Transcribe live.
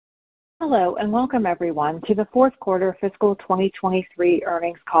Hello, and welcome everyone to the fourth quarter fiscal 2023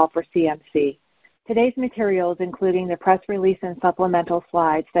 earnings call for CMC. Today's materials, including the press release and supplemental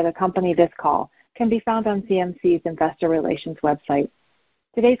slides that accompany this call, can be found on CMC's Investor Relations website.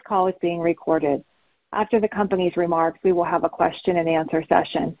 Today's call is being recorded. After the company's remarks, we will have a question and answer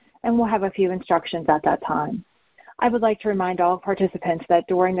session, and we'll have a few instructions at that time. I would like to remind all participants that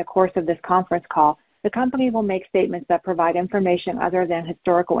during the course of this conference call, the company will make statements that provide information other than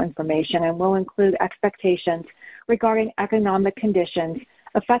historical information and will include expectations regarding economic conditions,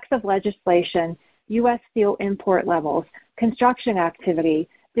 effects of legislation, U.S. steel import levels, construction activity,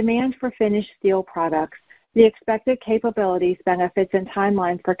 demand for finished steel products, the expected capabilities, benefits, and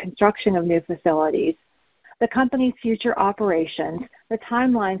timeline for construction of new facilities, the company's future operations, the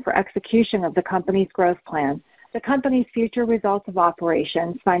timeline for execution of the company's growth plan, the company's future results of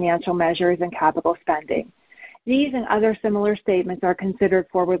operations, financial measures, and capital spending. These and other similar statements are considered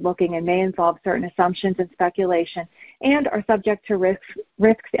forward-looking and may involve certain assumptions and speculation and are subject to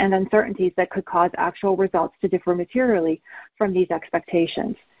risks and uncertainties that could cause actual results to differ materially from these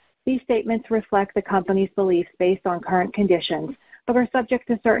expectations. These statements reflect the company's beliefs based on current conditions, but are subject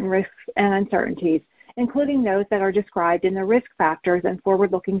to certain risks and uncertainties, including those that are described in the Risk Factors and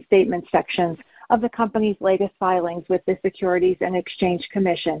Forward-Looking Statements sections of the company's latest filings with the Securities and Exchange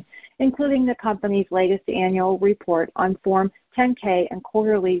Commission, including the company's latest annual report on Form 10-K and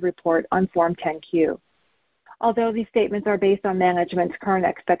quarterly report on Form 10-Q. Although these statements are based on management's current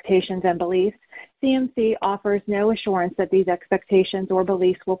expectations and beliefs, CMC offers no assurance that these expectations or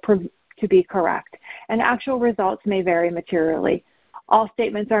beliefs will prove to be correct, and actual results may vary materially. All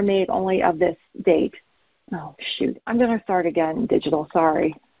statements are made only of this date. Oh, shoot. I'm going to start again, digital.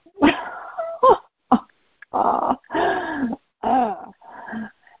 Sorry.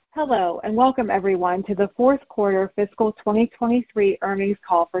 Hello, and welcome everyone to the fourth quarter fiscal 2023 earnings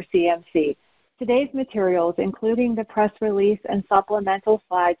call for CMC. Today's materials, including the press release and supplemental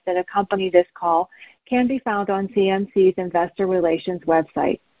slides that accompany this call, can be found on CMC's Investor Relations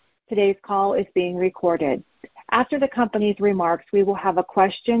website. Today's call is being recorded. After the company's remarks, we will have a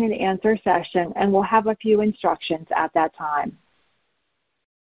question and answer session, and we'll have a few instructions at that time.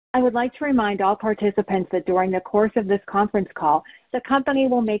 I would like to remind all participants that during the course of this conference call, the company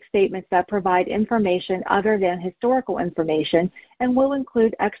will make statements that provide information other than historical information and will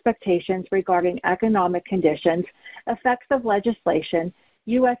include expectations regarding economic conditions, effects of legislation,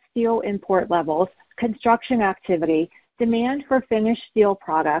 U.S. steel import levels, construction activity, demand for finished steel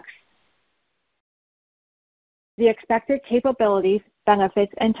products, the expected capabilities,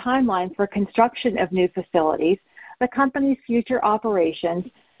 benefits, and timeline for construction of new facilities, the company's future operations,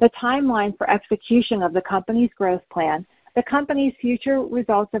 the timeline for execution of the company's growth plan, the company's future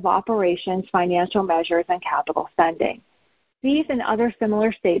results of operations, financial measures, and capital spending. These and other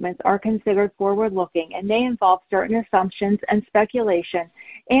similar statements are considered forward-looking and may involve certain assumptions and speculation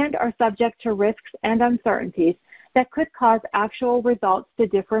and are subject to risks and uncertainties that could cause actual results to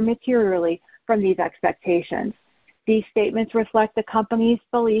differ materially from these expectations. These statements reflect the company's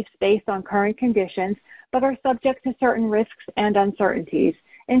beliefs based on current conditions, but are subject to certain risks and uncertainties,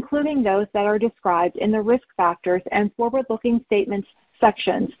 including those that are described in the Risk Factors and Forward-Looking Statements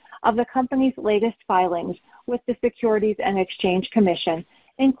sections of the company's latest filings with the Securities and Exchange Commission,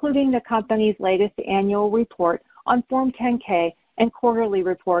 including the company's latest annual report on Form 10-K and quarterly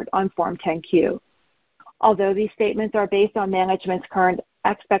report on Form 10-Q. Although these statements are based on management's current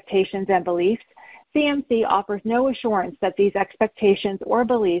expectations and beliefs, CMC offers no assurance that these expectations or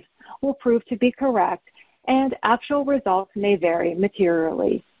beliefs will prove to be correct, and actual results may vary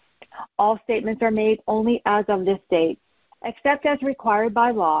materially. All statements are made only as of this date. Except as required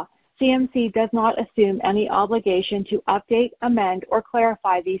by law, CMC does not assume any obligation to update, amend, or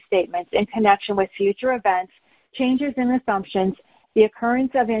clarify these statements in connection with future events, changes in assumptions, the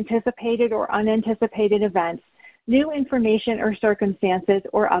occurrence of anticipated or unanticipated events, new information or circumstances,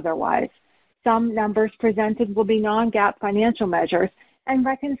 or otherwise. Some numbers presented will be non-GAAP financial measures, and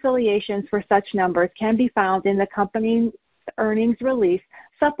reconciliations for such numbers can be found in the company's earnings release,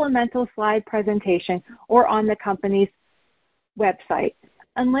 supplemental slide presentation, or on the company's website.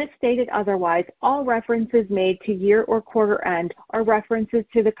 Unless stated otherwise, all references made to year or quarter end are references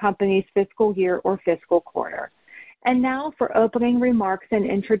to the company's fiscal year or fiscal quarter. And now for opening remarks and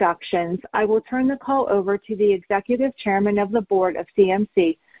introductions, I will turn the call over to the Executive Chairman of the Board of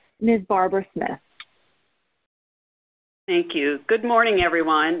CMC, Ms. Barbara Smith. Thank you. Good morning,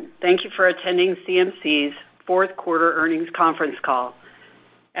 everyone. Thank you for attending CMC's fourth quarter earnings conference call.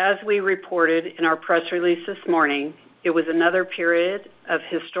 As we reported in our press release this morning, it was another period of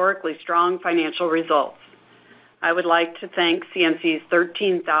historically strong financial results. I would like to thank CMC's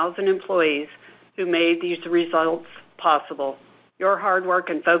 13,000 employees who made these results possible. Your hard work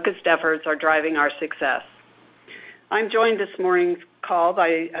and focused efforts are driving our success. I'm joined this morning's call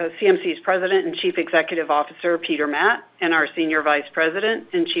by CMC's President and Chief Executive Officer, Peter Matt, and our Senior Vice President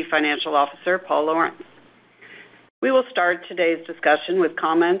and Chief Financial Officer, Paul Lawrence. We will start today's discussion with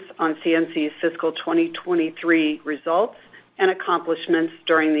comments on CMC's fiscal 2023 results and accomplishments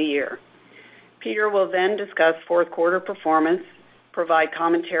during the year. Peter will then discuss fourth quarter performance, provide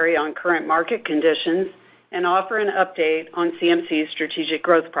commentary on current market conditions, and offer an update on CMC's strategic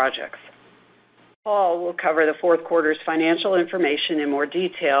growth projects. Paul will cover the fourth quarter's financial information in more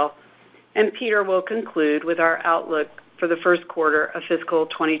detail, and Peter will conclude with our outlook for the first quarter of fiscal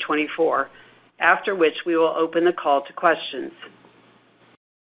 2024, after which we will open the call to questions.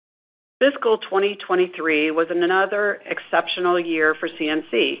 Fiscal 2023 was another exceptional year for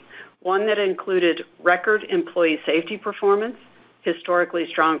CMC, one that included record employee safety performance, historically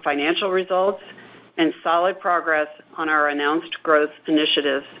strong financial results, and solid progress on our announced growth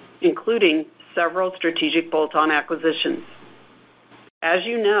initiatives, including several strategic bolt-on acquisitions. As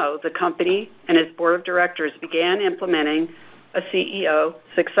you know, the company and its board of directors began implementing a CEO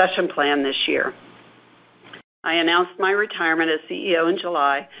succession plan this year. I announced my retirement as CEO in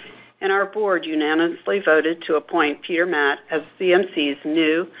July, and our board unanimously voted to appoint Peter Matt as CMC's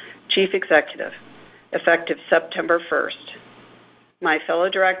new Chief Executive, effective September 1st. My fellow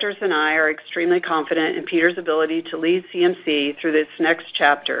directors and I are extremely confident in Peter's ability to lead CMC through this next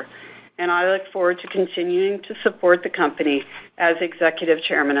chapter, and I look forward to continuing to support the company as Executive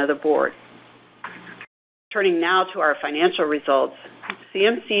Chairman of the Board. Turning now to our financial results,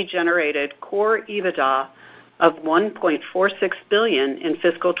 CMC generated core EBITDA of $1.46 billion in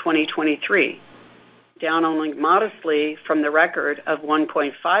fiscal 2023, down only modestly from the record of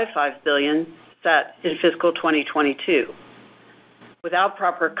 $1.55 billion set in fiscal 2022. Without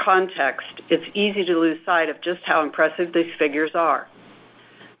proper context, it's easy to lose sight of just how impressive these figures are.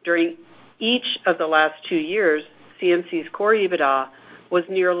 During each of the last 2 years, CMC's core EBITDA was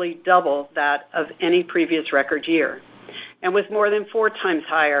nearly double that of any previous record year, and was more than 4 times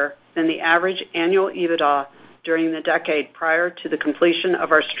higher than the average annual EBITDA during the decade prior to the completion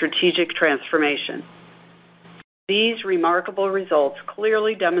of our strategic transformation. These remarkable results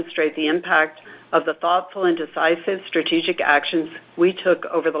clearly demonstrate the impact of the thoughtful and decisive strategic actions we took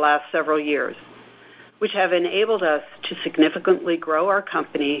over the last several years, which have enabled us to significantly grow our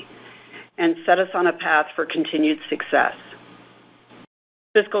company and set us on a path for continued success.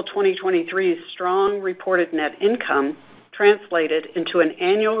 Fiscal 2023's strong reported net income translated into an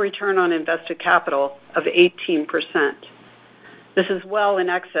annual return on invested capital of 18%. This is well in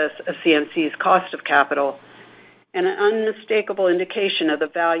excess of CMC's cost of capital and an unmistakable indication of the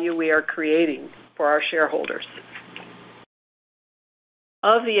value we are creating for our shareholders.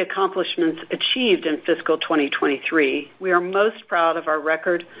 Of the accomplishments achieved in fiscal 2023, we are most proud of our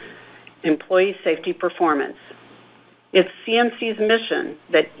record employee safety performance. It's CMC's mission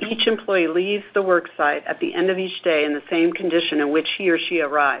that each employee leaves the work site at the end of each day in the same condition in which he or she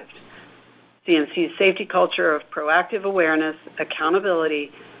arrived. CMC's safety culture of proactive awareness, accountability,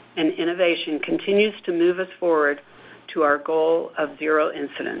 and innovation continues to move us forward to our goal of zero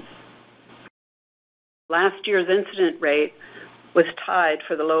incidents. Last year's incident rate was tied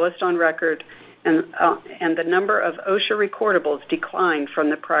for the lowest on record, and the number of OSHA recordables declined from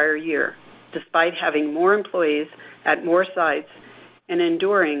the prior year, despite having more employees at more sites and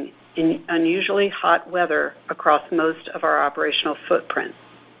enduring in unusually hot weather across most of our operational footprint.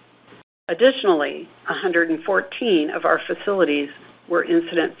 Additionally, 114 of our facilities were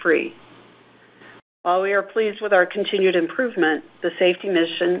incident-free. While we are pleased with our continued improvement, the safety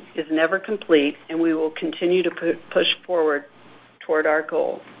mission is never complete, and we will continue to push forward toward our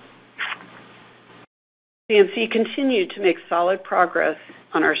goal. CMC continued to make solid progress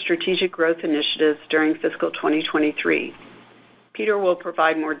on our strategic growth initiatives during fiscal 2023. Peter will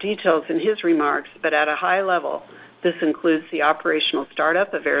provide more details in his remarks, but at a high level, this includes the operational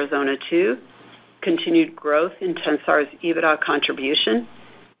startup of Arizona 2, continued growth in Tensar's EBITDA contribution,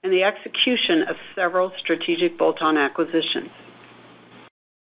 and the execution of several strategic bolt-on acquisitions.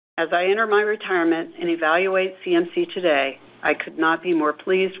 As I enter my retirement and evaluate CMC today, I could not be more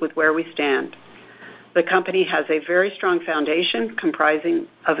pleased with where we stand. The company has a very strong foundation comprising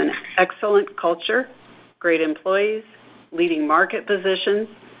of an excellent culture, great employees, leading market positions,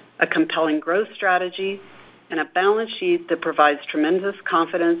 a compelling growth strategy, and a balance sheet that provides tremendous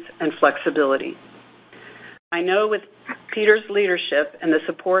confidence and flexibility. I know with Peter's leadership and the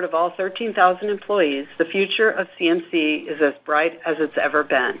support of all 13,000 employees, the future of CMC is as bright as it's ever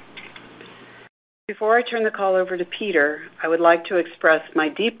been. Before I turn the call over to Peter, I would like to express my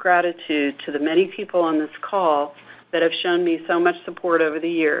deep gratitude to the many people on this call that have shown me so much support over the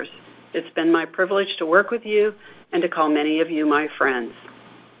years. It's been my privilege to work with you and to call many of you my friends.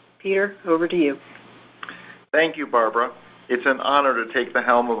 Peter, over to you. Thank you, Barbara. It's an honor to take the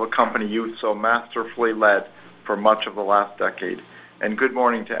helm of a company you've so masterfully led for much of the last decade. And good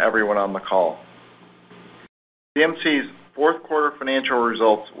morning to everyone on the call. CMC's fourth quarter financial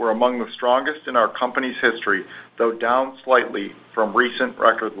results were among the strongest in our company's history, though down slightly from recent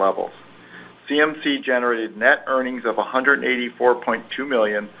record levels. CMC generated net earnings of $184.2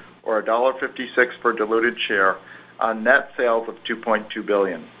 million, or $1.56 per diluted share, on net sales of $2.2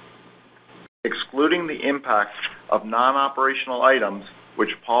 billion. Excluding the impact of non-operational items, which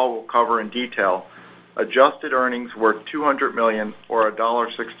Paul will cover in detail, adjusted earnings were $200 million, or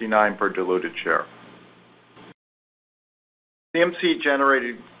 $1.69 per diluted share. CMC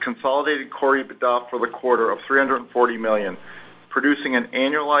generated consolidated core EBITDA for the quarter of $340 million, producing an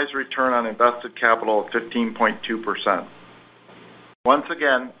annualized return on invested capital of 15.2%. Once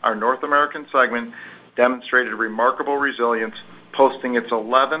again, our North American segment demonstrated remarkable resilience, posting its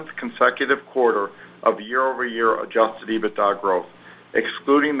 11th consecutive quarter of year-over-year adjusted EBITDA growth,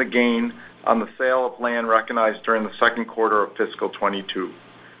 excluding the gain on the sale of land recognized during the second quarter of fiscal 22.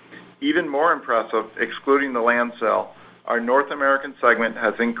 Even more impressive, excluding the land sale, our North American segment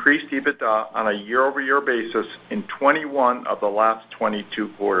has increased EBITDA on a year-over-year basis in 21 of the last 22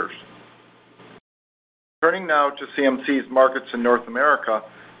 quarters. Turning now to CMC's markets in North America,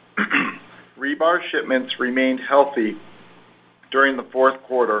 rebar shipments remained healthy during the fourth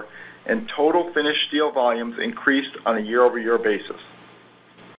quarter, and total finished steel volumes increased on a year-over-year basis.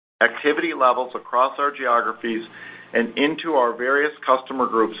 Activity levels across our geographies and into our various customer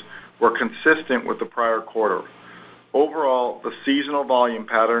groups were consistent with the prior quarter. Overall, the seasonal volume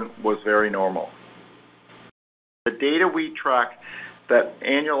pattern was very normal. The data we track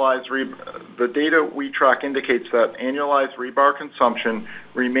indicates that annualized rebar consumption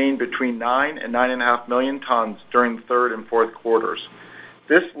remained between 9 and 9.5 million tons during the third and fourth quarters.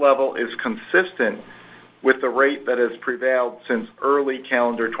 This level is consistent with the rate that has prevailed since early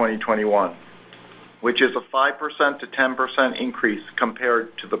calendar 2021, which is a 5% to 10% increase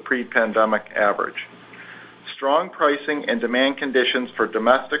compared to the pre-pandemic average. Strong pricing and demand conditions for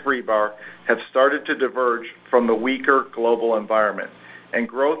domestic rebar have started to diverge from the weaker global environment, and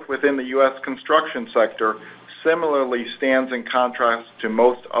growth within the U.S. construction sector similarly stands in contrast to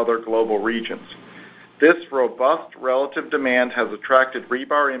most other global regions. This robust relative demand has attracted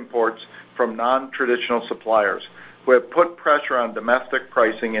rebar imports from non-traditional suppliers who have put pressure on domestic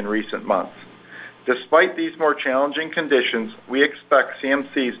pricing in recent months. Despite these more challenging conditions, we expect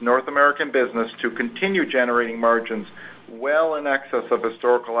CMC's North American business to continue generating margins well in excess of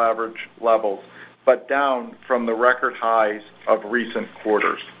historical average levels, but down from the record highs of recent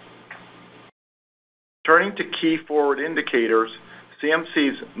quarters. Turning to key forward indicators,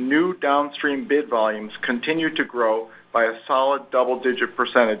 CMC's new downstream bid volumes continued to grow by a solid double-digit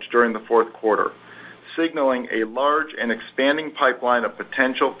percentage during the fourth quarter, signaling a large and expanding pipeline of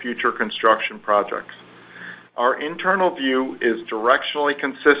potential future construction projects. Our internal view is directionally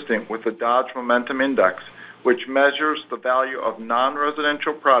consistent with the Dodge Momentum Index, which measures the value of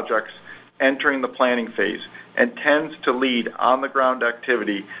non-residential projects entering the planning phase and tends to lead on-the-ground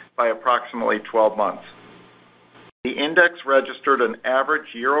activity by approximately 12 months. The index registered an average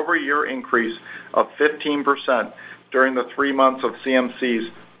year-over-year increase of 15% during the 3 months of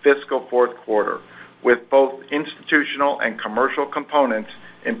CMC's fiscal fourth quarter, with both institutional and commercial components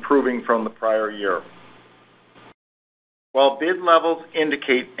improving from the prior year. While bid levels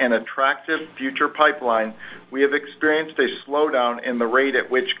indicate an attractive future pipeline, we have experienced a slowdown in the rate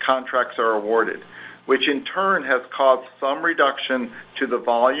at which contracts are awarded, which in turn has caused some reduction to the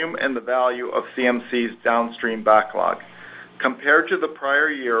volume and the value of CMC's downstream backlog. Compared to the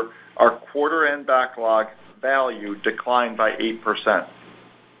prior year, our quarter-end backlog value declined by 8%.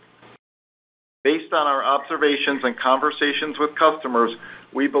 Based on our observations and conversations with customers,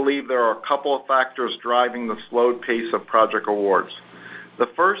 we believe there are a couple of factors driving the slowed pace of project awards. The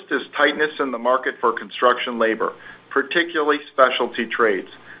first is tightness in the market for construction labor, particularly specialty trades,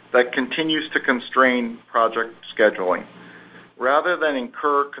 that continues to constrain project scheduling. Rather than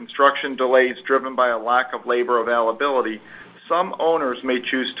incur construction delays driven by a lack of labor availability, some owners may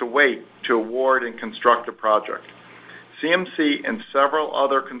choose to wait to award and construct a project. CMC and several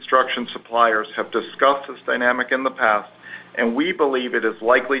other construction suppliers have discussed this dynamic in the past, and we believe it is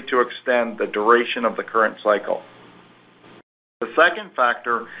likely to extend the duration of the current cycle. The second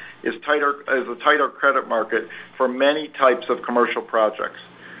factor is a tighter credit market for many types of commercial projects.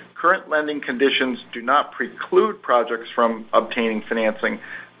 Current lending conditions do not preclude projects from obtaining financing,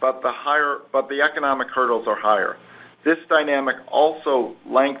 but the economic hurdles are higher. This dynamic also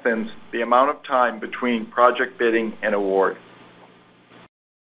lengthens the amount of time between project bidding and award.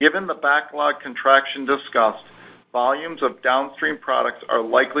 Given the backlog contraction discussed, volumes of downstream products are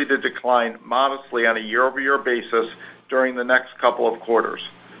likely to decline modestly on a year-over-year basis during the next couple of quarters.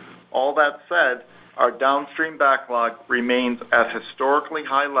 All that said, our downstream backlog remains at historically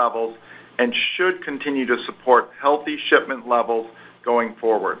high levels and should continue to support healthy shipment levels going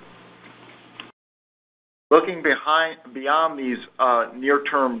forward. Looking beyond these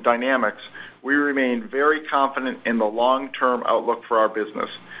near-term dynamics, we remain very confident in the long-term outlook for our business,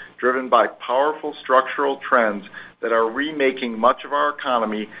 driven by powerful structural trends that are remaking much of our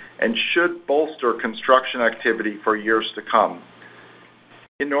economy and should bolster construction activity for years to come.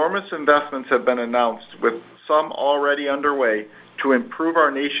 Enormous investments have been announced, with some already underway, to improve our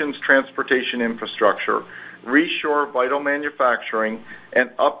nation's transportation infrastructure, reshore vital manufacturing,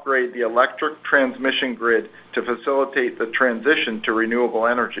 and upgrade the electric transmission grid to facilitate the transition to renewable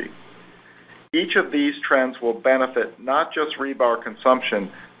energy. Each of these trends will benefit not just rebar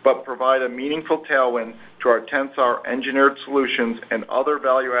consumption, but provide a meaningful tailwind to our Tensar engineered solutions and other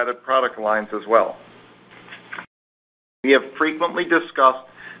value-added product lines as well. We have frequently discussed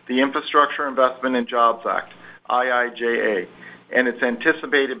the Infrastructure Investment and Jobs Act, IIJA, and its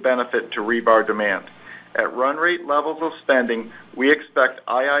anticipated benefit to rebar demand. At run rate levels of spending, we expect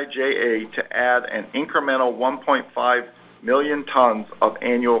IIJA to add an incremental 1.5 million tons of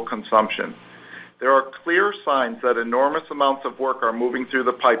annual consumption. There are clear signs that enormous amounts of work are moving through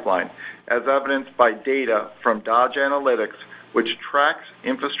the pipeline, as evidenced by data from Dodge Analytics, which tracks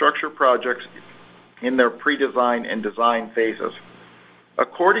infrastructure projects in their pre-design and design phases.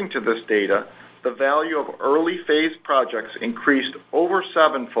 According to this data, the value of early phase projects increased over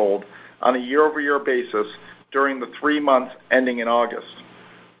sevenfold on a year-over-year basis during the 3 months ending in August.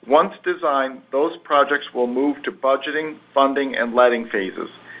 Once designed, those projects will move to budgeting, funding, and letting phases.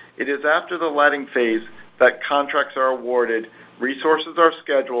 It is after the letting phase that contracts are awarded, resources are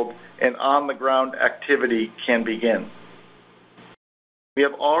scheduled, and on-the-ground activity can begin. We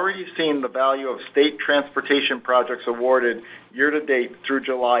have already seen the value of state transportation projects awarded year-to-date through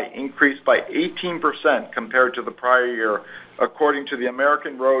July increase by 18% compared to the prior year, according to the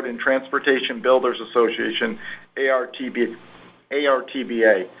American Road and Transportation Builders Association, ARTBA.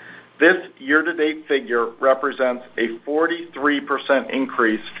 This year-to-date figure represents a 43%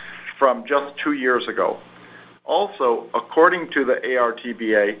 increase from just 2 years ago. Also, according to the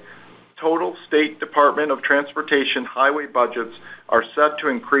ARTBA, total State Department of Transportation highway budgets are set to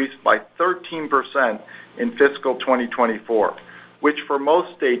increase by 13% in fiscal 2024, which for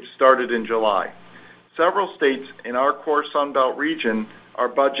most states started in July. Several states in our core Sunbelt region are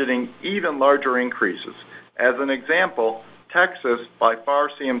budgeting even larger increases. As an example, Texas, by far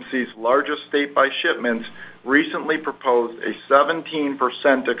CMC's largest state by shipments, recently proposed a 17%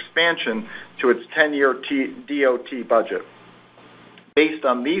 expansion to its 10-year DOT budget. Based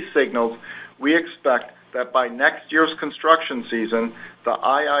on these signals, we expect that by next year's construction season, the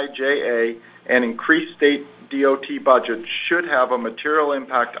IIJA and increased state DOT budget should have a material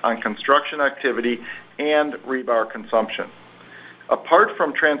impact on construction activity and rebar consumption. Apart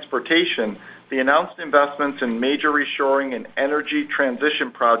from transportation, the announced investments in major reshoring and energy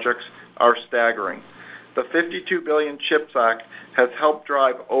transition projects are staggering. The $52 billion CHIPS Act has helped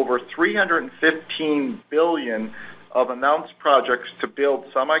drive over $315 billion of announced projects to build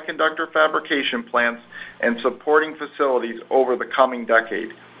semiconductor fabrication plants and supporting facilities over the coming decade.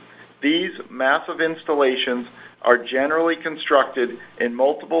 These massive installations are generally constructed in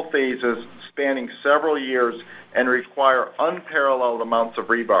multiple phases spanning several years and require unparalleled amounts of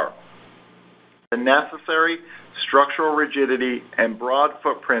rebar. The necessary structural rigidity and broad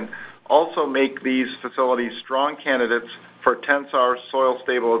footprint also make these facilities strong candidates for Tensar soil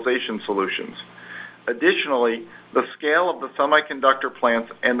stabilization solutions. Additionally, the scale of the semiconductor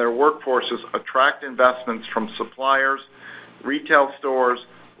plants and their workforces attract investments from suppliers, retail stores,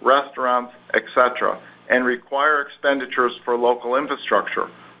 restaurants, etc., and require expenditures for local infrastructure,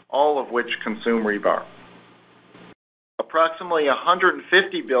 all of which consume rebar. Approximately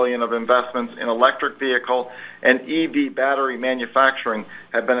 $150 billion of investments in electric vehicle and EV battery manufacturing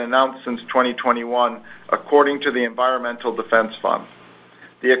have been announced since 2021, according to the Environmental Defense Fund.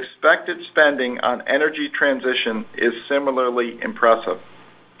 The expected spending on energy transition is similarly impressive.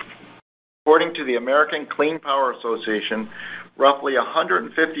 According to the American Clean Power Association, roughly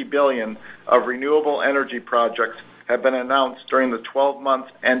 $150 billion of renewable energy projects have been announced during the 12 months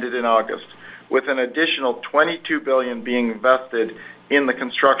ended in August, with an additional $22 billion being invested in the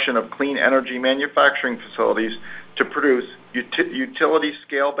construction of clean energy manufacturing facilities to produce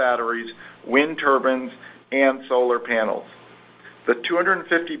utility-scale batteries, wind turbines, and solar panels. The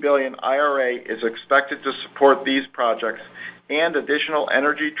 $250 billion IRA is expected to support these projects and additional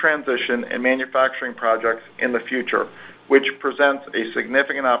energy transition and manufacturing projects in the future, which presents a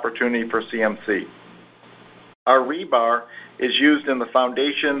significant opportunity for CMC. Our rebar is used in the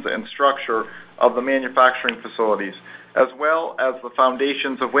foundations and structure of the manufacturing facilities, as well as the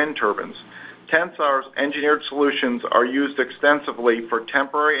foundations of wind turbines. Tensar's engineered solutions are used extensively for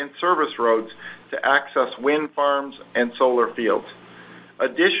temporary and service roads to access wind farms and solar fields.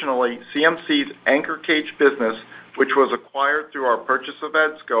 Additionally, CMC's anchor cage business, which was acquired through our purchase of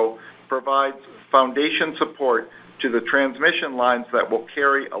EDSCO, provides foundation support to the transmission lines that will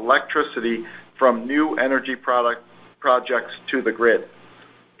carry electricity from new energy projects to the grid.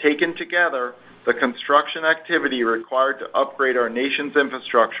 Taken together, the construction activity required to upgrade our nation's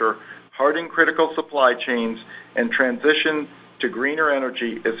infrastructure, harden critical supply chains, and transition to greener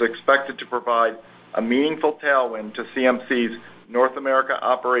energy is expected to provide a meaningful tailwind to CMC's North America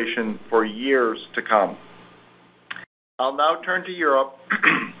operation for years to come. I'll now turn to Europe,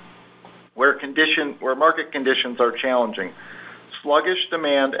 where market conditions are challenging. Sluggish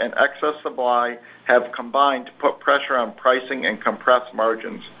demand and excess supply have combined to put pressure on pricing and compress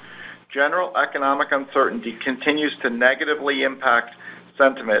margins. General economic uncertainty continues to negatively impact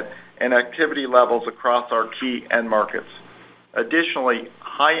sentiment and activity levels across our key end markets. Additionally,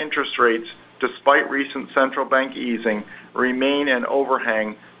 high interest rates, despite recent central bank easing, remain an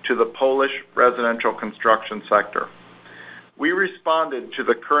overhang to the Polish residential construction sector. We responded to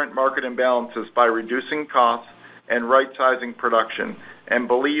the current market imbalances by reducing costs and right-sizing production, and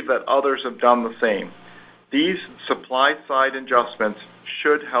believe that others have done the same. These supply-side adjustments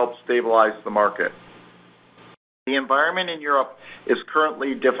should help stabilize the market. The environment in Europe is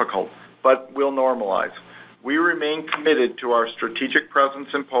currently difficult, but will normalize. We remain committed to our strategic presence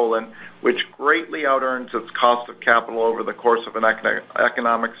in Poland, which greatly out-earns its cost of capital over the course of an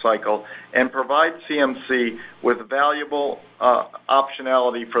economic cycle and provides CMC with valuable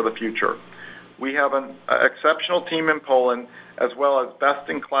optionality for the future. We have an exceptional team in Poland, as well as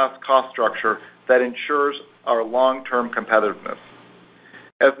best-in-class cost structure that ensures our long-term competitiveness.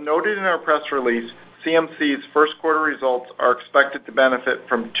 As noted in our press release, CMC's first quarter results are expected to benefit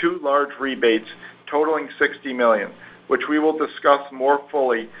from two large rebates totaling $60 million, which we will discuss more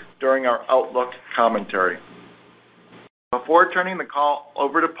fully during our outlook commentary. Before turning the call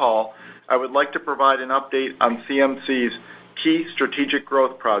over to Paul, I would like to provide an update on CMC's key strategic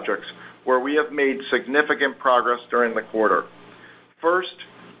growth projects, where we have made significant progress during the quarter. First,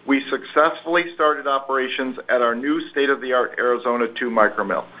 we successfully started operations at our new state-of-the-art Arizona 2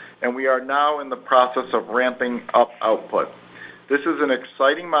 micromill, and we are now in the process of ramping up output. This is an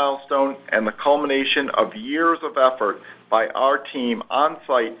exciting milestone and the culmination of years of effort by our team on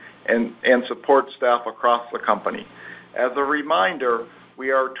site and support staff across the company. As a reminder, we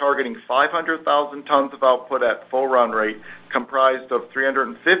are targeting 500,000 tons of output at full run rate, comprised of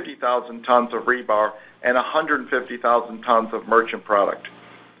 350,000 tons of rebar and 150,000 tons of merchant product.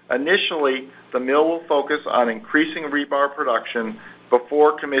 Initially, the mill will focus on increasing rebar production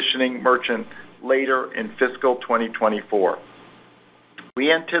before commissioning merchant later in fiscal 2024.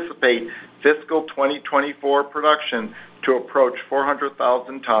 We anticipate fiscal 2024 production to approach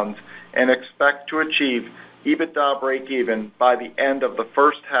 400,000 tons and expect to achieve EBITDA break-even by the end of the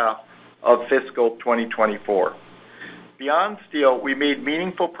first half of fiscal 2024. Beyond steel, we made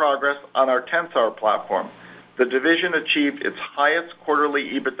meaningful progress on our Tensar platform. The division achieved its highest quarterly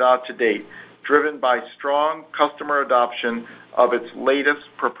EBITDA to date, driven by strong customer adoption of its latest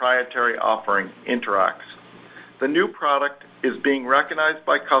proprietary offering, Interax. The new product is being recognized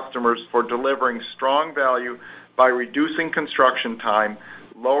by customers for delivering strong value by reducing construction time,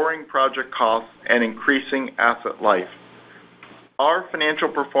 lowering project costs, and increasing asset life. Our financial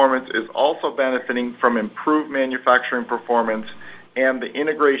performance is also benefiting from improved manufacturing performance and the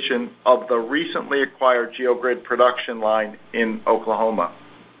integration of the recently acquired GeoGrid production line in Oklahoma.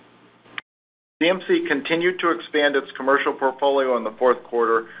 CMC continued to expand its commercial portfolio in the fourth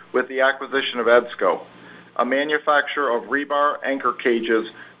quarter with the acquisition of EDSCO, a manufacturer of rebar anchor cages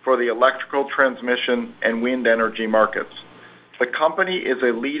for the electrical transmission and wind energy markets. The company is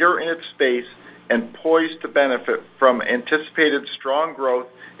a leader in its space and poised to benefit from anticipated strong growth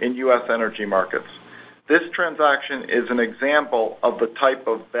in U.S. energy markets. This transaction is an example of the type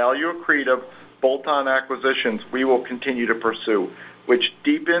of value-accretive bolt-on acquisitions we will continue to pursue, which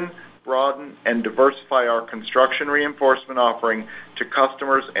deepen, broaden, and diversify our construction reinforcement offering to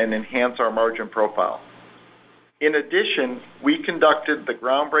customers and enhance our margin profile. In addition, we conducted the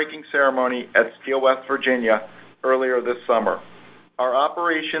groundbreaking ceremony at Steel West Virginia earlier this summer. Our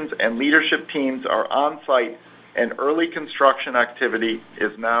operations and leadership teams are on site and early construction activity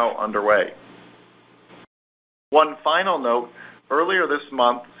is now underway. One final note, earlier this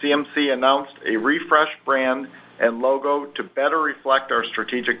month, CMC announced a refreshed brand and logo to better reflect our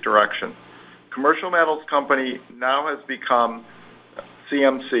strategic direction. Commercial Metals Company now has become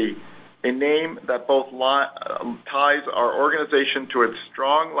CMC, a name that both ties our organization to its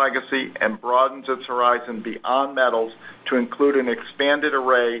strong legacy and broadens its horizon beyond metals to include an expanded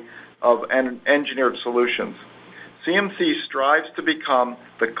array of engineered solutions. CMC strives to become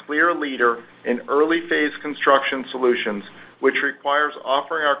the clear leader in early phase construction solutions, which requires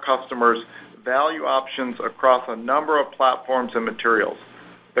offering our customers value options across a number of platforms and materials.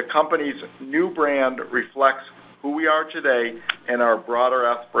 The company's new brand reflects who we are today and our broader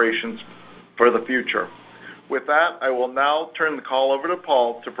aspirations for the future. With that, I will now turn the call over to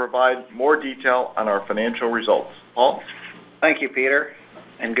Paul to provide more detail on our financial results. Paul? Thank you, Peter,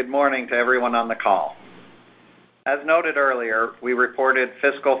 and good morning to everyone on the call. As noted earlier, we reported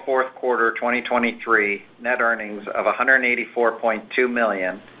fiscal fourth quarter 2023 net earnings of $184.2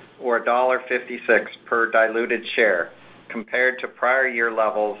 million, or $1.56 per diluted share, compared to prior year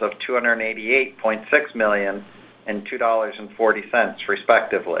levels of $288.6 million and $2.40,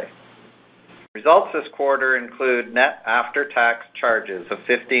 respectively. Results this quarter include net after-tax charges of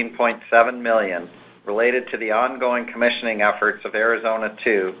 $15.7 million related to the ongoing commissioning efforts of Arizona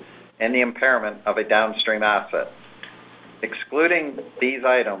 2 and the impairment of a downstream asset. Excluding these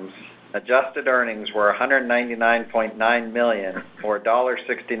items, adjusted earnings were $199.9 million, or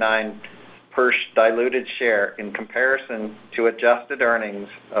 $1.69 per diluted share, in comparison to adjusted earnings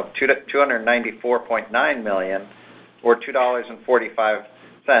of $294.9 million, or $2.45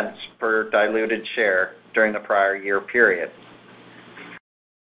 per diluted share during the prior year period.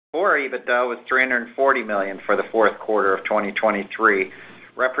 Core EBITDA was $340 million for the fourth quarter of 2023,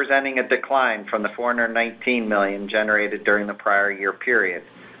 representing a decline from the $419 million generated during the prior year period,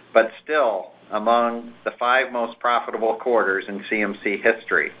 but still among the 5 most profitable quarters in CMC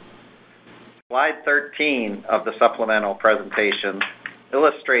history. Slide 13 of the supplemental presentation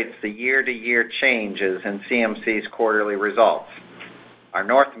illustrates the year-to-year changes in CMC's quarterly results. Our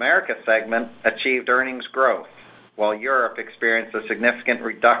North America segment achieved earnings growth, while Europe experienced a significant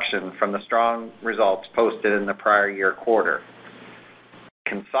reduction from the strong results posted in the prior year quarter.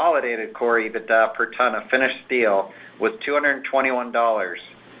 Consolidated core EBITDA per ton of finished steel was $221,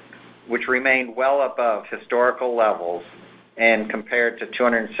 which remained well above historical levels and compared to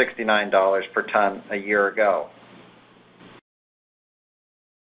 $269 per ton a year ago.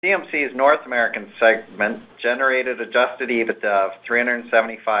 CMC's North American segment generated adjusted EBITDA of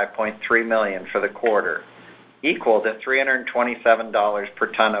 $375.3 million for the quarter, equal to $327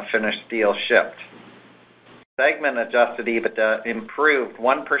 per ton of finished steel shipped. Segment adjusted EBITDA improved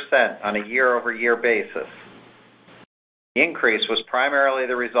 1% on a year-over-year basis. The increase was primarily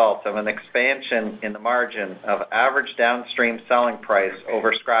the result of an expansion in the margin of average downstream selling price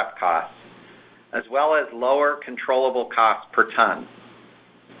over scrap costs, as well as lower controllable costs per ton.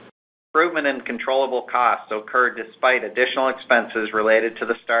 Improvement in controllable costs occurred despite additional expenses related to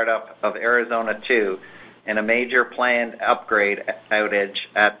the startup of Arizona 2 and a major planned upgrade outage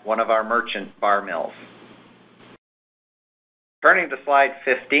at one of our merchant bar mills. Turning to slide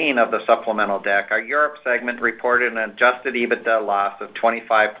 15 of the supplemental deck, our Europe segment reported an adjusted EBITDA loss of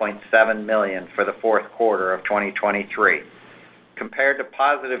 $25.7 million for the fourth quarter of 2023, compared to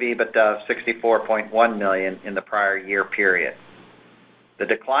positive EBITDA of $64.1 million in the prior year period. The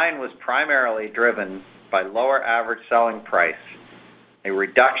decline was primarily driven by lower average selling price, a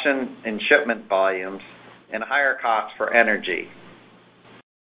reduction in shipment volumes, and higher costs for energy.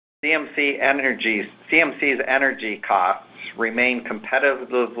 CMC's energy costs remain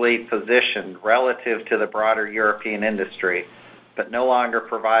competitively positioned relative to the broader European industry, but no longer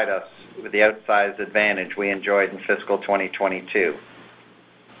provide us with the outsized advantage we enjoyed in fiscal 2022.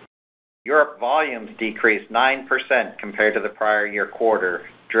 Europe volumes decreased 9% compared to the prior year quarter,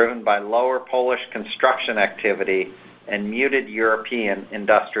 driven by lower Polish construction activity and muted European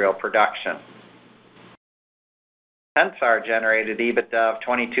industrial production. Tensar generated EBITDA of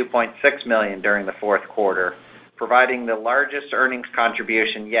 $22.6 million during the fourth quarter, providing the largest earnings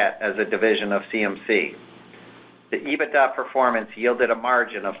contribution yet as a division of CMC. The EBITDA performance yielded a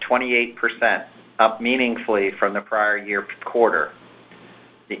margin of 28%, up meaningfully from the prior year quarter.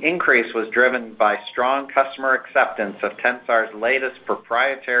 The increase was driven by strong customer acceptance of Tensar's latest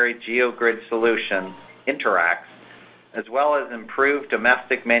proprietary geogrid solution, Interax, as well as improved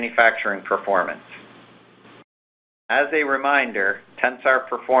domestic manufacturing performance. As a reminder, Tensar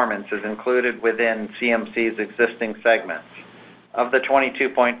performance is included within CMC's existing segments. Of the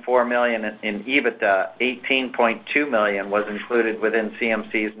 $22.4 million in EBITDA, $18.2 million was included within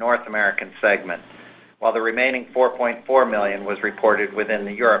CMC's North American segment, while the remaining $4.4 million was reported within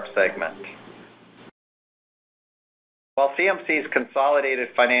the Europe segment. While CMC's consolidated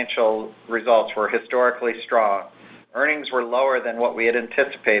financial results were historically strong, earnings were lower than what we had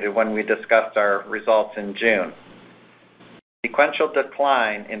anticipated when we discussed our results in June. Sequential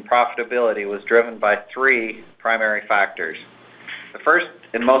decline in profitability was driven by three primary factors. The first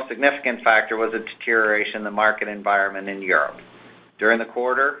and most significant factor was a deterioration in the market environment in Europe. During the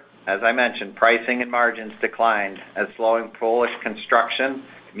quarter, as I mentioned, pricing and margins declined as slowing Polish construction,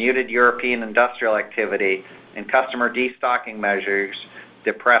 muted European industrial activity, and customer destocking measures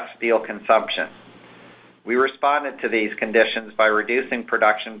depressed steel consumption. We responded to these conditions by reducing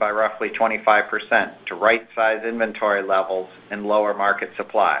production by roughly 25% to right-size inventory levels and lower market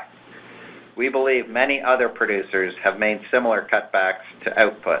supply. We believe many other producers have made similar cutbacks to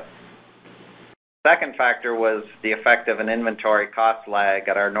output. The second factor was the effect of an inventory cost lag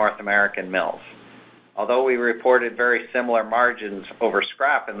at our North American mills. Although we reported very similar margins over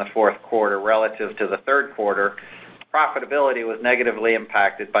scrap in the fourth quarter relative to the third quarter, profitability was negatively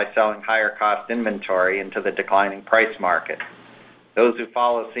impacted by selling higher cost inventory into the declining price market. Those who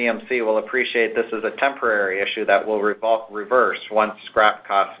follow CMC will appreciate this is a temporary issue that will reverse once scrap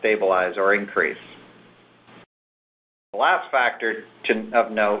costs stabilize or increase. The last factor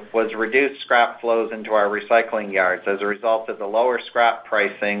of note was reduced scrap flows into our recycling yards as a result of the lower scrap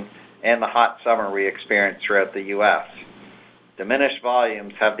pricing and the hot summer we experienced throughout the U.S. Diminished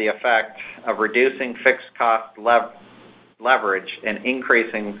volumes have the effect of reducing fixed cost leverage and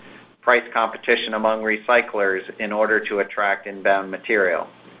increasing price competition among recyclers in order to attract inbound material.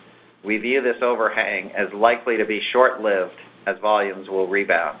 We view this overhang as likely to be short-lived as volumes will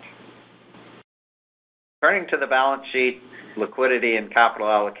rebound. Turning to the balance sheet, liquidity, and capital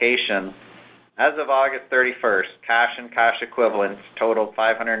allocation, as of August 31st, cash and cash equivalents totaled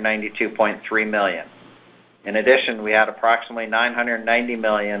 $592.3 million. In addition, we had approximately $990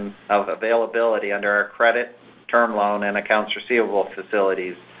 million of availability under our credit, term loan, and accounts receivable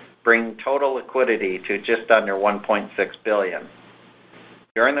facilities, bringing total liquidity to just under $1.6 billion.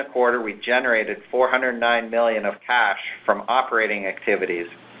 During the quarter, we generated $409 million of cash from operating activities,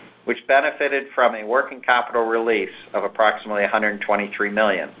 which benefited from a working capital release of approximately $123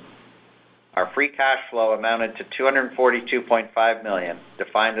 million. Our free cash flow amounted to $242.5 million,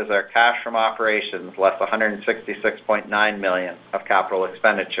 defined as our cash from operations less $166.9 million of capital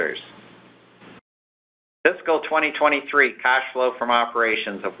expenditures. Fiscal 2023 cash flow from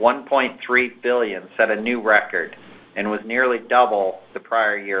operations of $1.3 billion set a new record and was nearly double the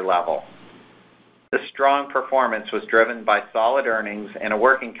prior year level. This strong performance was driven by solid earnings and a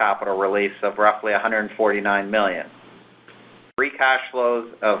working capital release of roughly $149 million. Free cash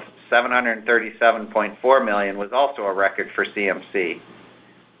flows of $737.4 million was also a record for CMC.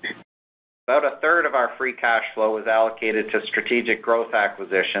 About a third of our free cash flow was allocated to strategic growth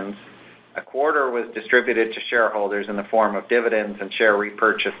acquisitions. A quarter was distributed to shareholders in the form of dividends and share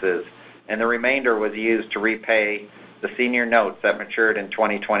repurchases, and the remainder was used to repay the senior notes that matured in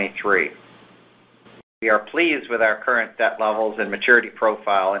 2023. We are pleased with our current debt levels and maturity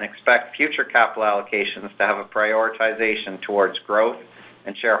profile and expect future capital allocations to have a prioritization towards growth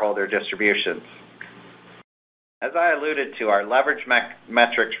and shareholder distributions. As I alluded to, our leverage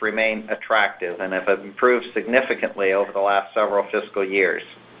metrics remain attractive and have improved significantly over the last several fiscal years.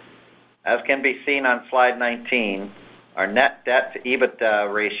 As can be seen on slide 19, our net debt to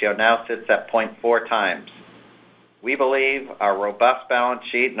EBITDA ratio now sits at 0.4 times. We believe our robust balance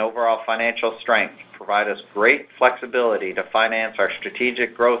sheet and overall financial strength provide us great flexibility to finance our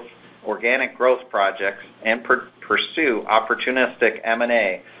strategic growth, organic growth projects, and pursue opportunistic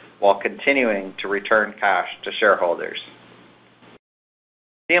M&A while continuing to return cash to shareholders.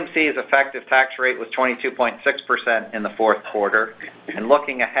 CMC's effective tax rate was 22.6% in the fourth quarter, and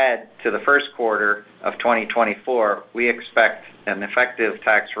looking ahead to the first quarter of 2024, we expect an effective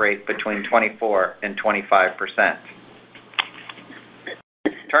tax rate between 24% and 25%.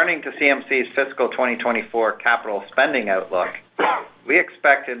 Turning to CMC's fiscal 2024 capital spending outlook, we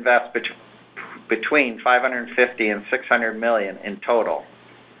expect to invest between $550 and $600 million in total.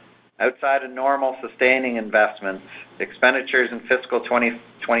 Outside of normal sustaining investments, expenditures in fiscal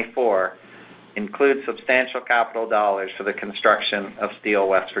 2024 include substantial capital dollars for the construction of Steel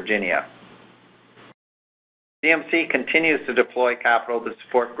West Virginia. CMC continues to deploy capital to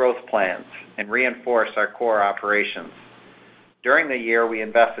support growth plans and reinforce our core operations. During the year, we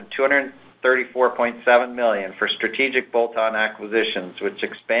invested $34.7 million for strategic bolt-on acquisitions, which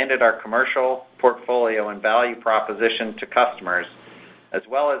expanded our commercial portfolio and value proposition to customers, as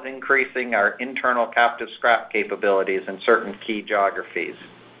well as increasing our internal captive scrap capabilities in certain key geographies.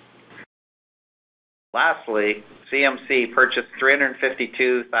 Lastly, CMC purchased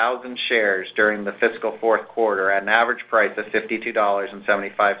 352,000 shares during the fiscal fourth quarter at an average price of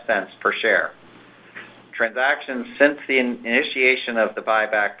 $52.75 per share. Transactions since the initiation of the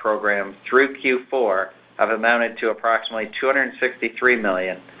buyback program through Q4 have amounted to approximately $263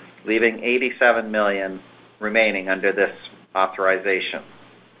 million, leaving $87 million remaining under this authorization.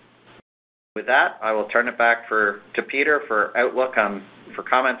 With that, I will turn it back to Peter for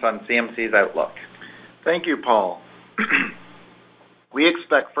comments on CMC's outlook. Thank you, Paul. We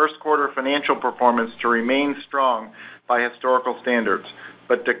expect first quarter financial performance to remain strong by historical standards,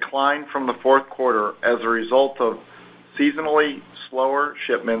 but decline from the fourth quarter as a result of seasonally slower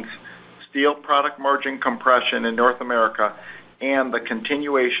shipments, steel product margin compression in North America, and the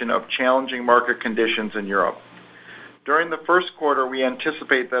continuation of challenging market conditions in Europe. During the first quarter, we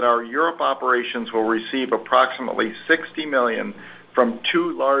anticipate that our Europe operations will receive approximately $60 million from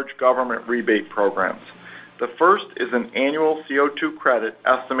two large government rebate programs. The first is an annual CO2 credit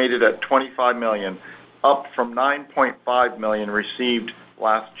estimated at $25 million, up from $9.5 million received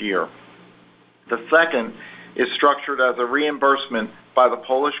last year. The second is structured as a reimbursement by the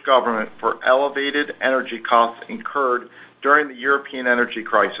Polish government for elevated energy costs incurred during the European energy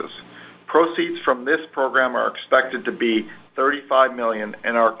crisis. Proceeds from this program are expected to be $35 million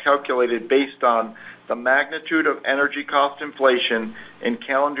and are calculated based on the magnitude of energy cost inflation in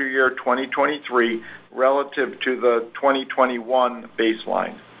calendar year 2023 relative to the 2021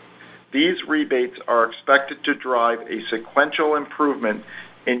 baseline. These rebates are expected to drive a sequential improvement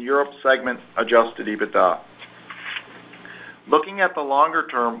in Europe segment adjusted EBITDA. Looking at the longer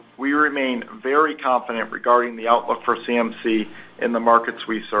term, we remain very confident regarding the outlook for CMC in the markets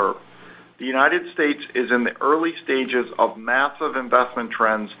we serve. The United States is in the early stages of massive investment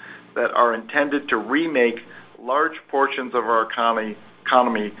trends that are intended to remake large portions of our economy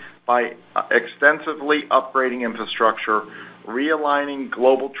by extensively upgrading infrastructure, realigning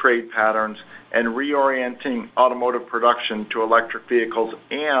global trade patterns, and reorienting automotive production to electric vehicles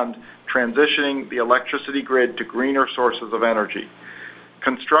and transitioning the electricity grid to greener sources of energy.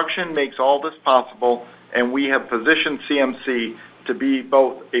 Construction makes all this possible, and we have positioned CMC to be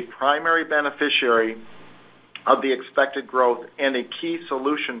both a primary beneficiary of the expected growth and a key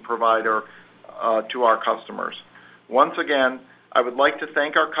solution provider to our customers. Once again, I would like to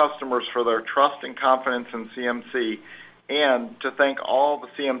thank our customers for their trust and confidence in CMC, and to thank all the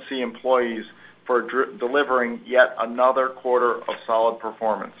CMC employees for delivering yet another quarter of solid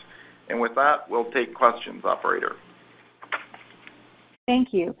performance. And with that, we'll take questions, operator. Thank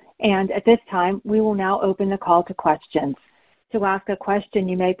you. And at this time, we will now open the call to questions. To ask a question,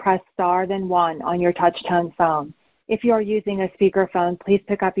 you may press star then one on your touch-tone phone. If you are using a speakerphone, please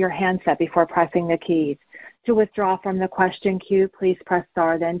pick up your handset before pressing the keys. To withdraw from the question queue, please press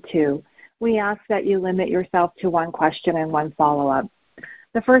star then two. We ask that you limit yourself to one question and one follow-up.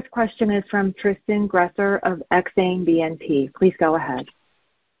 The first question is from Tristan Gresser of Exane BNP. Please go ahead.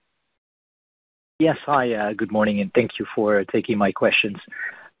 Yes, hi, good morning, and thank you for taking my questions.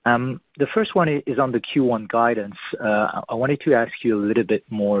 The first one is on the Q1 guidance. I wanted to ask you a little bit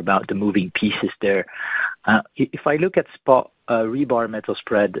more about the moving pieces there. If I look at spot rebar metal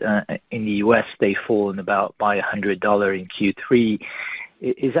spread in the U.S., they fall in about by $100 in Q3.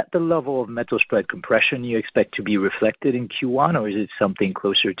 Is that the level of metal spread compression you expect to be reflected in Q1, or is it something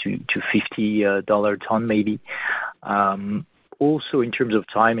closer to $50 ton maybe? Also, in terms of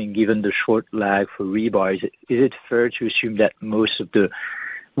timing, given the short lag for rebar, is it fair to assume that most of the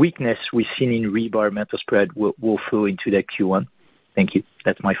weakness we've seen in rebar metal spread will flow into that Q1? Thank you.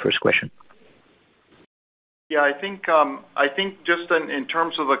 That's my first question. Yeah, I think just in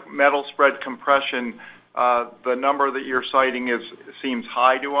terms of the metal spread compression, the number that you're citing seems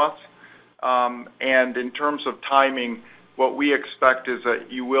high to us. And in terms of timing, what we expect is that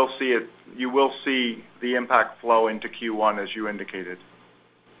you will see the impact flow into Q1 as you indicated.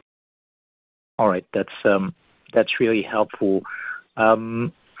 All right, that's really helpful.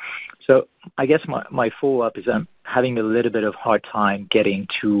 So I guess my follow-up is I'm having a little bit of hard time getting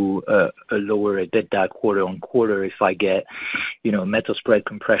to a lower EBITDA quarter on quarter if I get, metal spread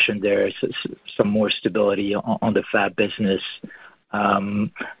compression there, some more stability on the fab business,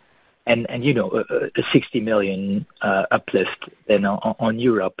 and a $60 million uplift. Then on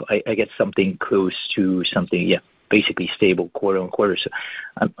Europe, I get something close to something, basically stable quarter-on-quarter. So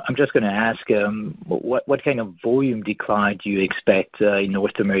I'm just going to ask, what kind of volume decline do you expect in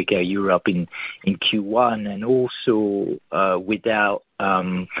North America, Europe in Q1, and also without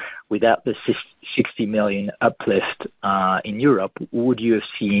the 60 million uplift in Europe, would you have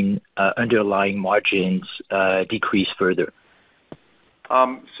seen underlying margins decrease further?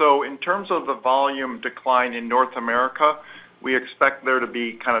 So in terms of the volume decline in North America, we expect there to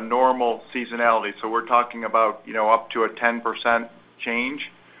be kind of normal seasonality. So we're talking about, up to a 10% change.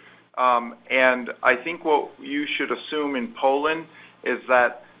 And I think what you should assume in Poland is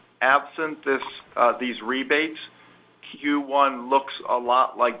that absent these rebates, Q1 looks a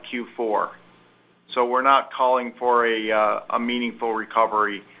lot like Q4. So we're not calling for a meaningful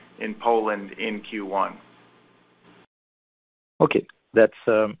recovery in Poland in Q1. Okay.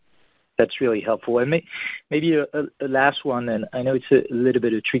 That's really helpful. And maybe a last one, and I know it's a little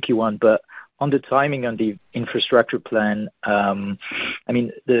bit a tricky one, but on the timing on the infrastructure plan,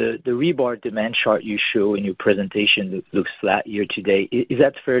 the rebar demand chart you show in your presentation looks flat year to date. Is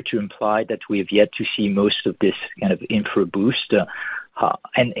that fair to imply that we have yet to see most of this kind of infra boost?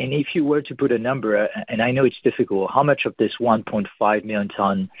 And if you were to put a number, and I know it's difficult, how much of this 1.5 million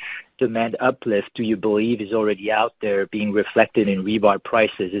ton demand uplift do you believe is already out there being reflected in rebar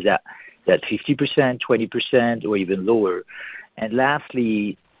prices? Is that 50%, 20%, or even lower? And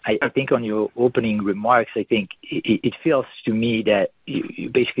lastly, I think on your opening remarks, I think it feels to me that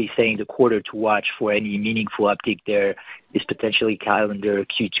you're basically saying the quarter to watch for any meaningful uptick there is potentially calendar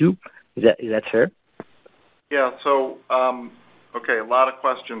Q2. Is that fair? Yeah. So, okay, a lot of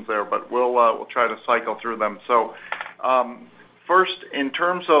questions there, but we'll try to cycle through them. So, first, in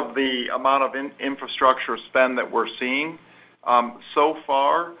terms of the amount of infrastructure spend that we're seeing, so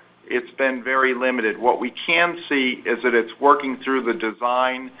far it's been very limited. What we can see is that it's working through the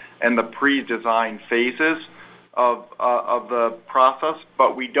design and the pre-design phases of the process,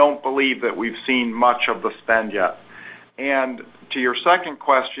 but we don't believe that we've seen much of the spend yet. And to your second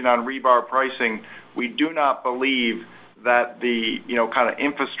question on rebar pricing, we do not believe that the kind of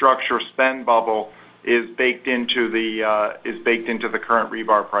infrastructure spend bubble is baked into the current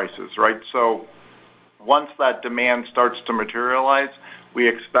rebar prices, right? So once that demand starts to materialize, we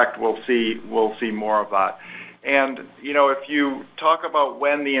expect we'll see more of that. And if you talk about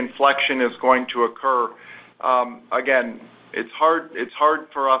when the inflection is going to occur, again, it's hard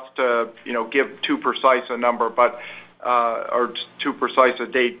for us to give too precise a number, but or too precise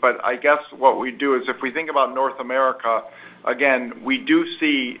a date. But I guess what we do is if we think about North America, again, we do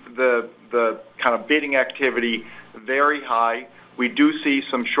see the kind of bidding activity very high. We do see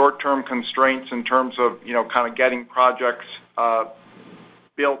some short-term constraints in terms of kind of getting projects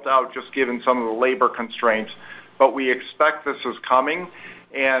built out, just given some of the labor constraints. But we expect this is coming,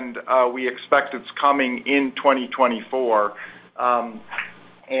 and we expect it's coming in 2024.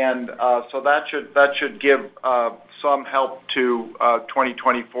 So that should give some help to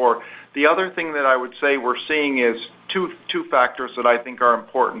 2024. The other thing that I would say we're seeing is two factors that I think are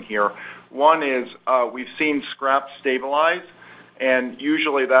important here. One is we've seen scrap stabilize, and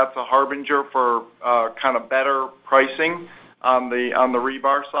usually that's a harbinger for kind of better pricing on the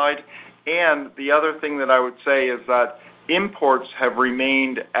rebar side. And the other thing that I would say is that imports have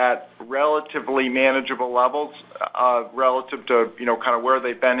remained at relatively manageable levels relative to kind of where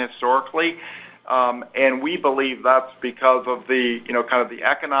they've been historically. And we believe that's because of the kind of the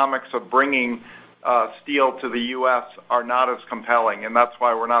economics of bringing steel to the U.S. are not as compelling, and that's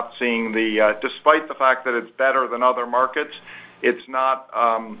why we're not seeing despite the fact that it's better than other markets, it's not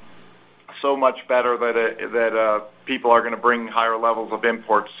so much better that people are going to bring higher levels of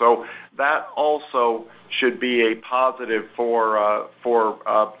imports. So that also should be a positive for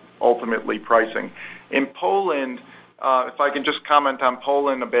ultimately pricing. In Poland, if I can just comment on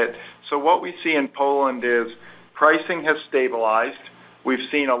Poland a bit. So what we see in Poland is pricing has stabilized. We've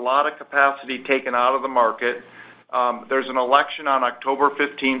seen a lot of capacity taken out of the market. There's an election on October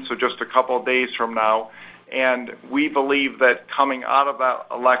 15th, so just a couple of days from now. And we believe that coming out of that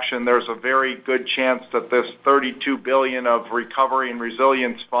election, there's a very good chance that this 32 billion of recovery and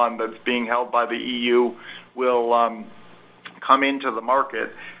resilience fund that's being held by the EU will come into the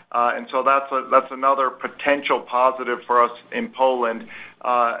market. And so that's another potential positive for us in Poland.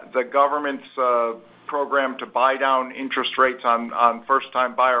 The government's program to buy down interest rates on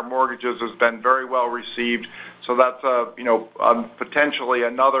first-time buyer mortgages has been very well received. So that's potentially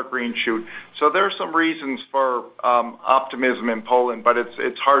another green shoot. So there are some reasons for optimism in Poland, but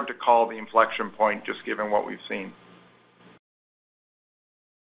it's hard to call the inflection point just given what we've seen.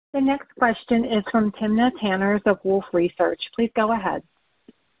 The next question is from Timna Tanners of Wolfe Research. Please go ahead.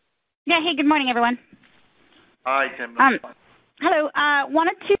 Yeah. Hey, good morning, everyone. Hi, Tim. Hello.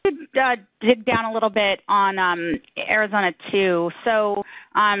 Wanted to dig down a little bit on Arizona 2. So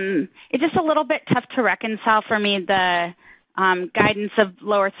it's just a little bit tough to reconcile for me the guidance of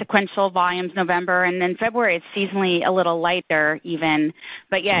lower sequential volumes November, and then February is seasonally a little lighter even,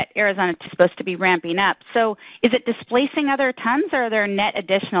 but yet Arizona is supposed to be ramping up. So is it displacing other tons, or are there net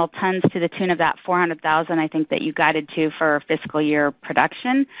additional tons to the tune of that 400,000 I think that you guided to for fiscal year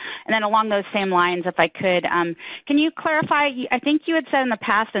production? And then along those same lines, if I could, can you clarify, I think you had said in the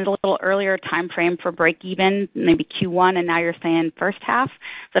past in a little earlier time frame for break even, maybe Q1, and now you're saying first half.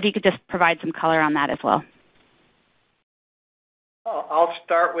 So if you could just provide some color on that as well. I'll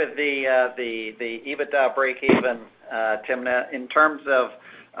start with the EBITDA break-even, Timna. In terms of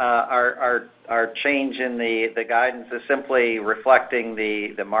our change in the guidance is simply reflecting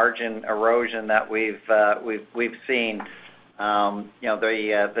the margin erosion that we've seen.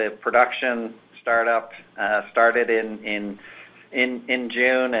 The production startup started in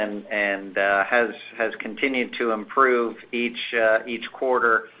June and has continued to improve each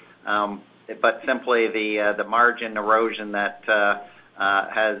quarter. But simply the margin erosion that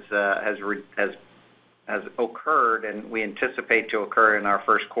has occurred, and we anticipate to occur in our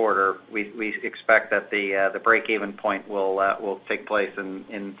first quarter. We expect that the break-even point will take place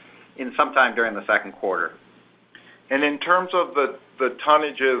in sometime during the second quarter. And in terms of the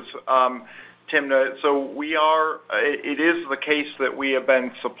tonnages, Timna, so it is the case that we have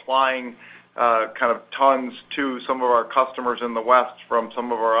been supplying kind of tons to some of our customers in the West from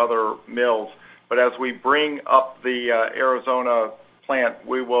some of our other mills. But as we bring up the Arizona plant,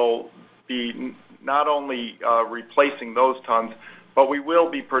 we will be not only replacing those tons, but we will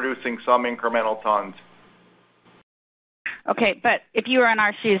be producing some incremental tons. Okay, but if you were in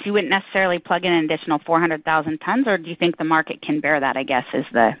our shoes, you wouldn't necessarily plug in an additional 400,000 tons, or do you think the market can bear that, I guess, is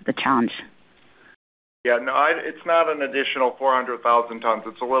the challenge? Yeah, no, it's not an additional 400,000 tons.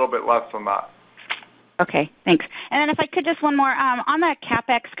 It's a little bit less than that. Okay, thanks. And then if I could just one more, on that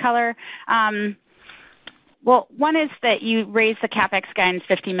CapEx color, well, one is that you raised the CapEx guidance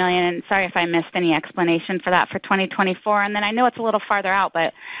 $50 million, and sorry if I missed any explanation for that for 2024. And then I know it's a little farther out,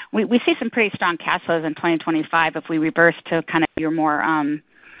 but we see some pretty strong cash flows in 2025 if we reverse to kind of your more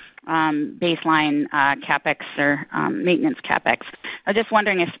baseline CapEx or maintenance CapEx. I'm just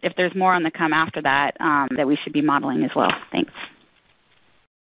wondering if there's more on the come after that that we should be modeling as well. Thanks.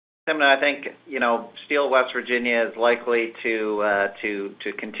 Timna, I think Steel West Virginia is likely to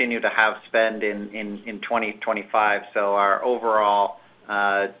continue to have spend in 2025. So our overall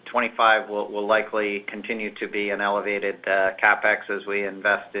 25 will likely continue to be an elevated CapEx as we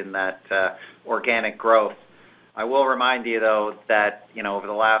invest in that organic growth. I will remind you, though, that over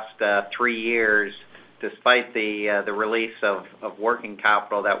the last 3 years, despite the release of working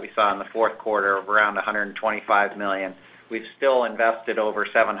capital that we saw in the fourth quarter of around $125 million, we've still invested over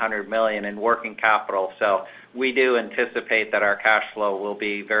 $700 million in working capital. So we do anticipate that our cash flow will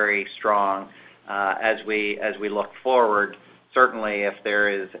be very strong as we look forward. Certainly, if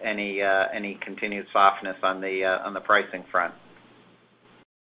there is any continued softness on the pricing front.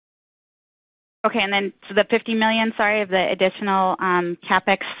 Okay, and then so the $50 million, sorry, of the additional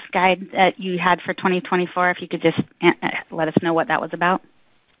CapEx guide that you had for 2024, if you could just let us know what that was about.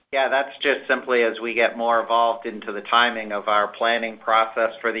 Yeah, that's just simply as we get more involved into the timing of our planning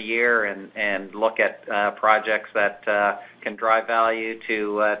process for the year and look at projects that can drive value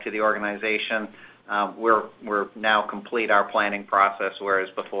to the organization. We're now complete our planning process, whereas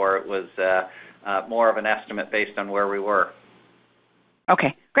before it was more of an estimate based on where we were.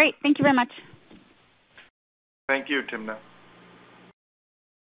 Okay, great. Thank you very much. Thank you, Timna.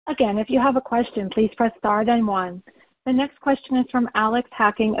 Again, if you have a question, please press star then one. The next question is from Alex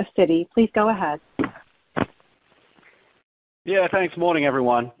Hacking of Citi. Please go ahead. Yeah, thanks. Morning,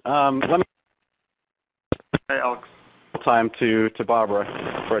 everyone. Hey, Alex. Time to Barbara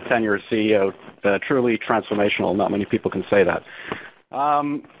for a tenure as CEO. Truly transformational. Not many people can say that.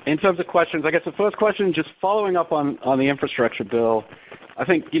 In terms of questions, I guess the first question, just following up on the infrastructure bill, I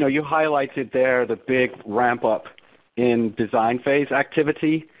think, you highlighted there the big ramp up in design phase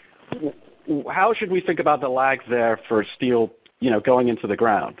activity. How should we think about the lags there for steel, going into the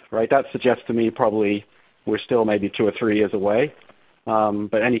ground, right? That suggests to me probably we're still maybe 2 or 3 years away.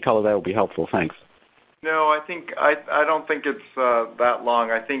 But any color there will be helpful. Thanks. No, I don't think it's that long.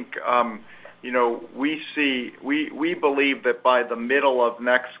 I think we believe that by the middle of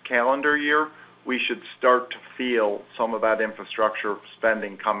next calendar year, we should start to feel some of that infrastructure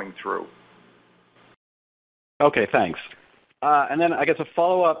spending coming through. Okay, thanks. And then I guess a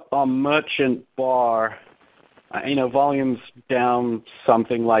follow-up on merchant bar. Volumes down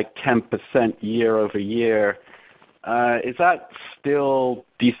something like 10% year over year. is that still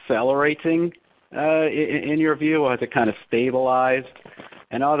decelerating in your view, or has it kind of stabilized?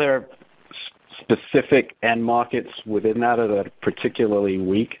 And are there specific end markets within that are particularly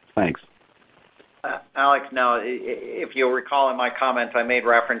weak? Thanks. Alex, no. If you'll recall in my comments, I made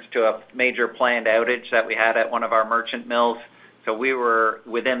reference to a major planned outage that we had at one of our merchant mills. So we were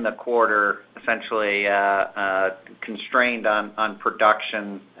within the quarter essentially constrained on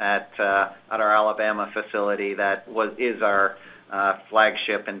production at our Alabama facility that is our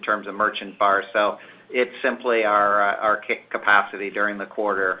flagship in terms of merchant bars. So it's simply our capacity during the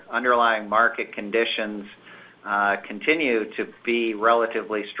quarter. Underlying market conditions continue to be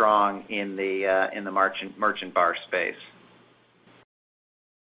relatively strong in the merchant bar space.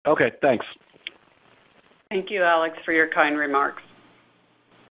 Okay, thanks. Thank you, Alex, for your kind remarks.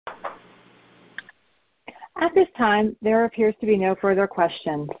 At this time, there appears to be no further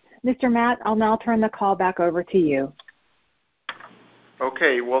questions. Mr. Matt, I'll now turn the call back over to you.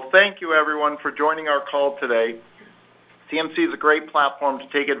 Okay, well, thank you, everyone, for joining our call today. CMC is a great platform to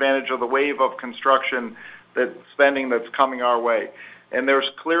take advantage of the wave of construction spending that's coming our way. And there's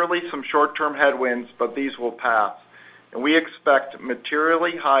clearly some short-term headwinds, but these will pass. And we expect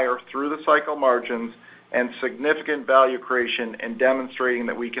materially higher through-the-cycle margins and significant value creation in demonstrating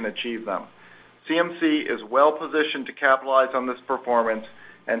that we can achieve them. CMC is well positioned to capitalize on this performance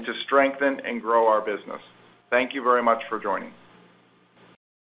and to strengthen and grow our business. Thank you very much for joining.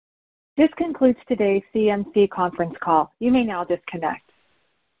 This concludes today's CMC conference call. You may now disconnect.